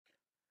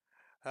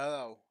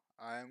Hello,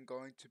 I'm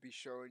going to be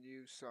showing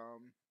you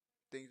some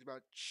things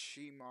about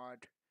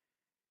chmod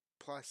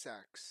plus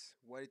X,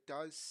 what it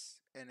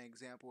does, and an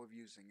example of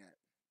using it.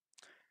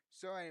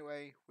 So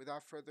anyway,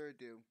 without further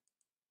ado,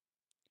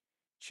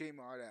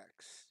 chmod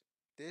X.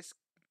 This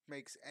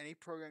makes any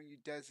program you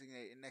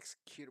designate an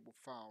executable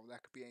file.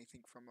 That could be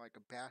anything from like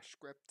a bash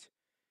script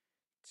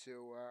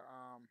to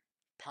a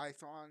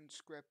Python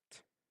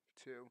script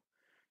to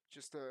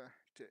just to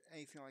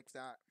anything like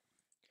that.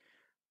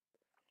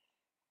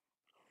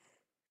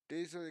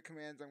 These are the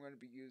commands I'm going to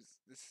be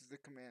using. This is the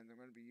command I'm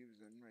going to be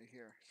using right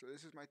here. So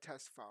this is my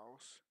test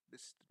files.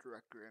 This is the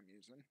directory I'm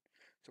using.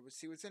 So let's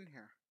see what's in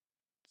here.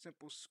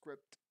 Simple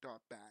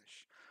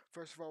script.bash.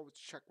 First of all,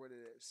 let's check what it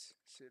is.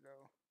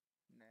 Sudo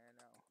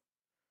nano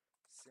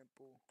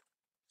simple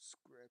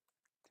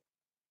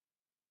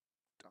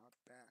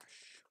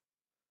script.bash.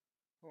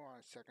 Hold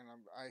on a second.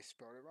 I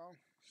spelled it wrong.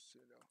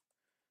 Sudo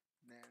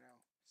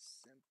nano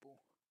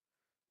simple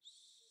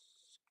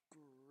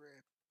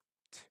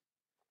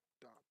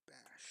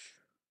script.bash.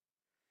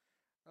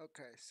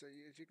 Okay, so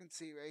as you can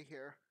see right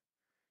here,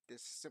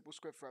 this simple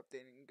script for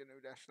updating GNU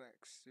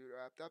 -Linux, sudo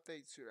apt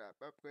update, sudo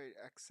apt upgrade,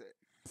 exit.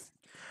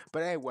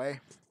 But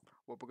anyway,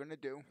 what we're gonna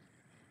do,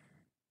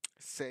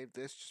 save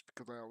this just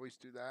because I always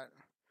do that.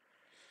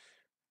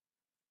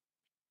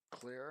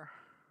 Clear,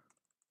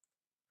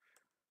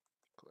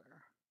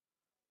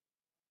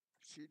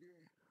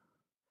 cd,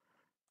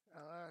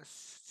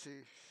 ls,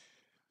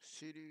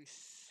 cd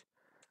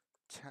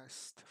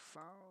test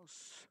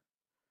files,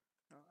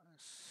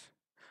 ls.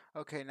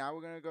 Okay, now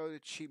we're gonna go to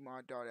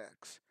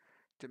chmod.x.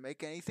 To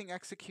make anything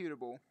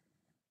executable,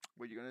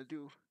 what you're gonna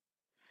do,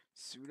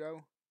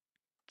 sudo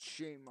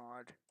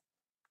chmod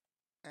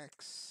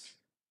x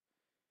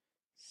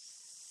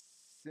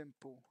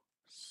simple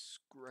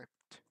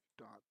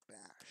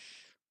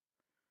script.bash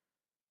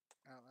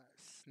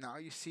ls. Now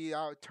you see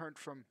how it turned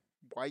from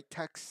white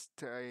text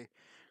to a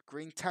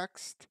green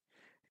text.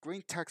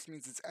 Green text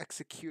means it's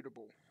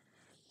executable.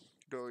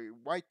 The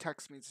white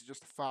text means it's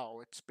just a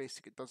file. It's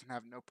basic. It doesn't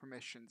have no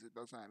permissions. It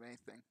doesn't have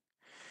anything.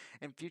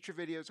 In future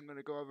videos, I'm going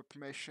to go over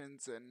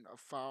permissions and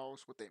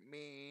files, what they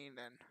mean,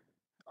 and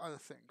other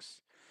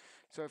things.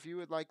 So if you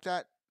would like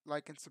that,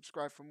 like and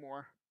subscribe for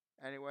more.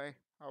 Anyway,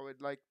 I would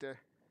like to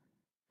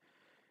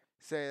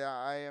say that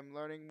I am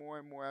learning more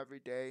and more every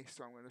day,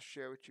 so I'm going to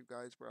share with you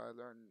guys what I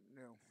learn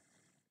new.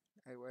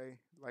 Anyway,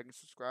 like and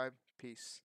subscribe. Peace.